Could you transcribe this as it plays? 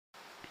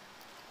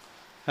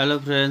Hello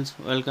friends,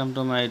 welcome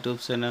to my YouTube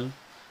channel.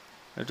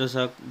 It is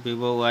a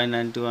Vivo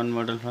Y91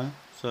 model হয়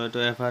so এটো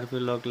FRP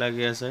লক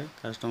লাগি আছে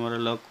কাস্টমাৰে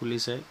লক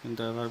খুলিছে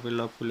কিন্তু FRP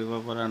লক খুলিব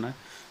পৰা নাই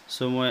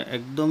so মই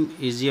একদম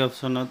ইজি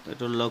অপচনত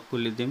এটো লক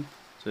খুলি দিম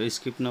so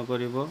স্কিপ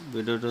নকৰিব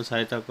ভিডিওটো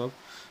চাই থাকক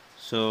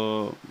so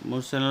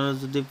মোৰ চেনেলত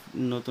যদি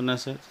নতুন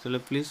আছে তাহলে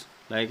প্লিজ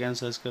লাইক এন্ড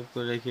সাবস্ক্ৰাইব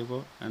কৰি ৰাখিব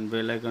and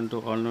বেল আইকনটো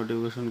অল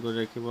নোটিফিকেশন কৰি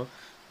ৰাখিব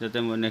যাতে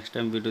মই নেক্সট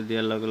টাইম ভিডিও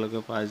দিয়াৰ লগে লগে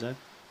পাই যায়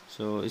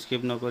so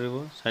স্কিপ নকৰিব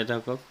চাই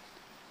থাকক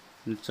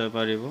নিশ্চয়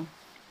পাৰিব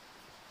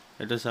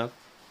এটা সব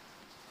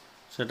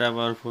সেটআপ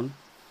আवर ফোন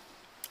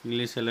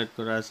ইংলিশ সিলেক্ট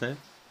কৰা আছে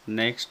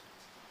নেক্সট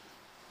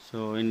সো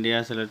ইন্ডিয়া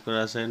সিলেক্ট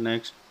কৰা আছে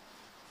নেক্সট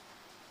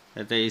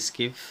এতে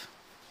স্কিপ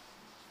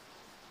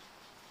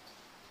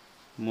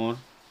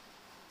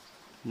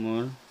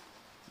মোৰ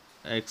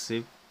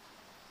এক্সিপ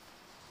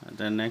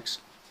এতে নেক্সট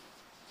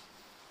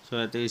সো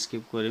এতে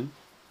স্কিপ কৰিম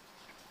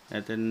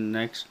এতে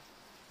নেক্সট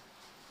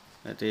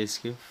এতে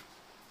স্কিপ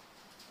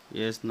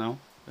ইয়েস নাও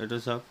এটা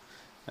সব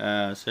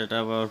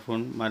সেটআপ আवर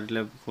ফোন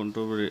মাৰিলে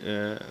ফোনটো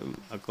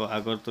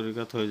আগৰ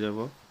তৰিকাত হৈ যাব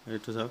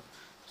এটো সব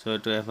সো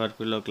এটো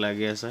এফআৰপি লক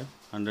লাগি আছে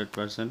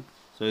 100%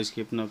 সো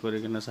স্কিপ নকৰি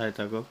কিনে চাই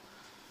থাকক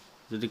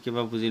যদি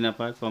কিবা বুজি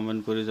নাপায় কমেন্ট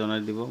কৰি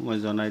জনাই দিব মই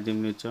জনাই দিম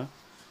নিশ্চয়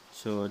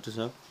সো এটো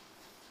সব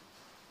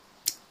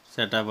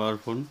setup আवर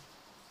phone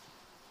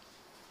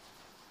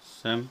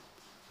same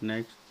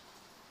next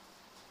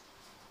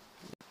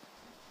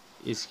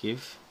skip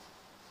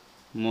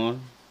মোর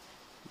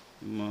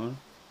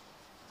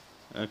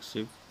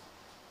accept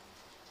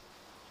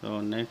so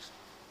next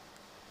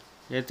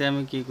এতে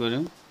আমি কি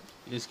কৰিম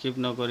স্কিপ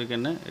নকৰি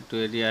কেনে এটো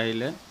এৰিয়া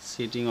আহিলে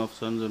সেটিং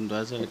অপচন যোনটো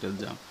আছে এটোত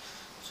যাম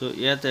সো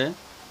ইয়াতে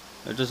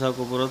এটো সব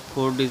ওপৰত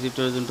 4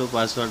 ডিজিটৰ যোনটো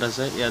পাসওয়াৰ্ড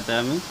আছে ইয়াতে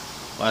আমি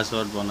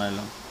পাসওয়াৰ্ড বনাই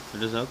লম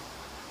এটো সব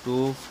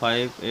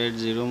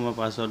 2580 মই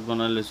পাসওয়াৰ্ড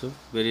বনাই লৈছো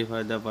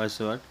ভেৰিফাই দা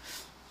পাসওয়ার্ড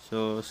সো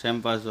সেম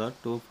পাসওয়ার্ড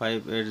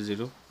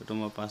 2580 এটো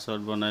মই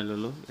পাসওয়ার্ড বনাই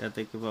ললো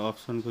ইয়াতে কিবা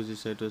অপচন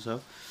খুজিছে এটো সব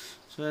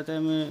সো ইয়াতে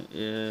আমি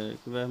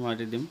কিবা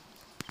মাৰি দিম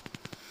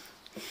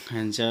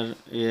answer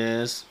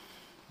yes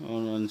or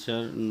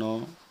answer no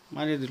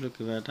মাৰি দিলো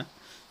কিবা এটা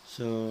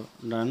সো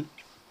ডান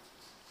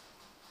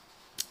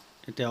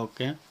এটা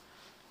ওকে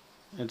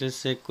এটা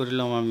চেক কৰি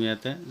লম আমি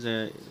ইয়াতে যে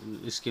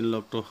স্ক্ৰিন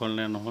লকটো হল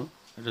নে নহল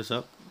এটা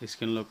সব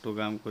স্ক্ৰিন লকটো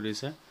কাম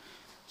কৰিছে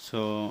সো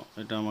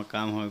এটা আমাৰ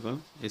কাম হৈ গল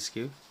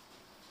স্কিপ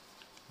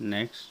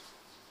নেক্সট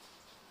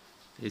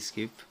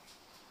স্কিপ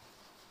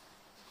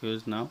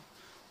ইউজ নাও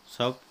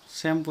সব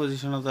সেম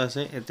পজিশনত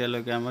আছে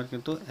এতিয়ালৈকে আমাৰ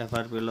কিন্তু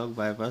এফআৰপি লক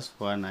বাইপাস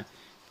হোৱা নাই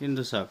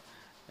কিন্তু সব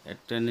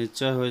এটা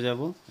নিশ্চয় হৈ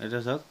যাব এটা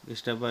সব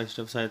স্টেপ বাই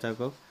স্টেপ চাই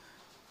থাকক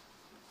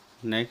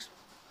নেক্সট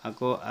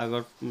আকৌ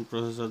আগৰ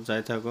প্ৰসেসত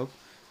যাই থাকক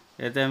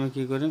এতে আমি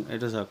কি কৰিম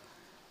এটা সব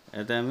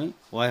এতে আমি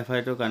ওয়াইফাই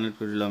টো কানেক্ট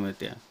কৰি লম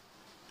এতিয়া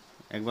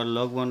একবাৰ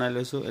লগ বনাই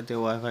লৈছো এতে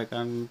ওয়াইফাই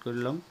কানেক্ট কৰি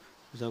লম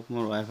সব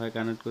মোৰ ওয়াইফাই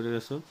কানেক্ট কৰি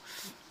আছো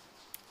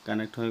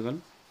কানেক্ট হৈ গল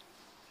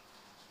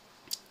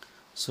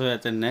সো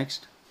এতে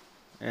নেক্সট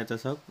এটা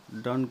সব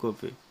ডন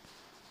কপি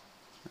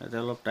এটা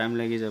অলপ টাইম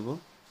লাগি যাব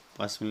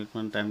 5 মিনিট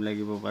মান টাইম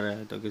লাগিব পাৰে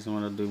হয়তো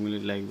কিছুমান 2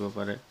 মিনিট লাগিব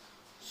পাৰে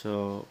সো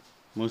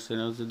মোৰ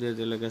চেনেল যদি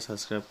এতিয়ালৈকে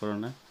সাবস্ক্ৰাইব কৰা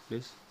নাই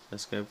প্লিজ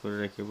সাবস্ক্ৰাইব কৰি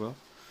ৰাখিব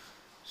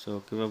সো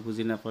কিবা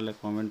বুজি নাপালে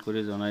কমেন্ট কৰি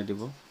জনাই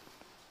দিব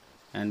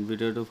এন্ড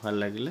ভিডিওটো ভাল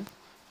লাগিলে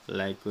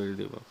লাইক কৰি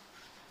দিব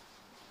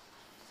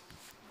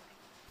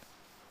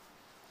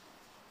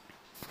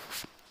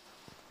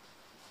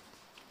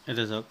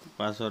এটা সব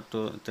পাসওয়াৰ্ডটো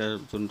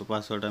যোনটো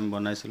পাসওয়াৰ্ড আমি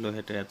বনাইছিলো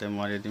হেতে ইয়াতে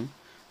মাৰি দিম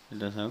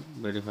এটা সব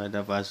ভেৰিফাই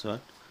দা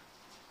পাসওয়াৰ্ড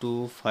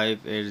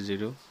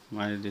 2580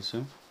 মাৰি দিছো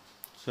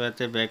সো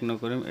ইয়াতে ব্যাক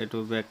নকৰিম এটো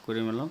ব্যাক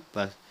কৰিম লম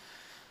বাস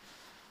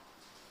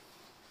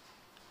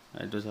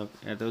এটো সব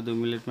এটো 2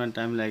 মিনিট মান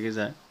টাইম লাগি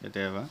যায়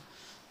এটাবা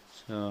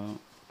সো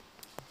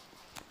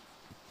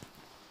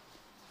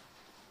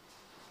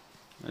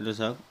এটো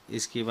সব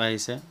স্কিপ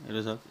আহিছে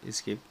এটো সব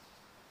স্কিপ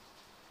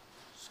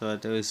সো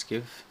এটো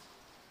skip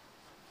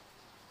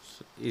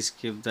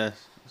skip the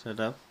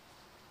setup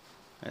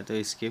eto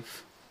skip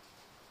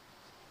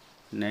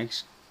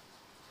next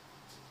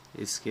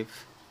skip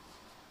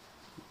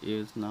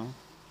use now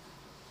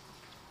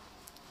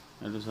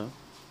eto so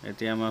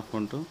etia amar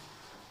phone to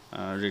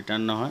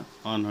return নহয়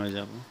on হৈ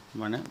যাব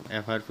মানে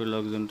FRP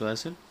লক যোনটো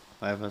আছিল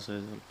বাইপাস হৈ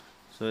গল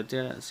সো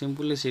এতিয়া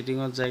সিম্পলি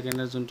সেটিংত যাই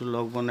কেনে যোনটো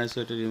লক বনাইছো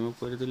এটো ৰিমুভ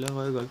কৰি দিলে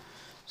হৈ গল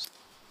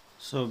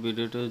সো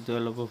ভিডিওটো যদি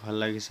অলপ ভাল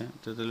লাগিছে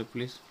তেতিয়ালে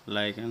প্লিজ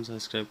লাইক এন্ড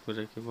সাবস্ক্রাইব কৰি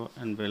ৰাখিব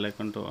এন্ড বেল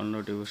আইকনটো অন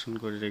নোটিফিকেশন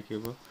কৰি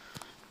ৰাখিব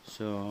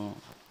সো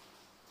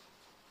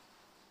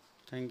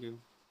থ্যাংক ইউ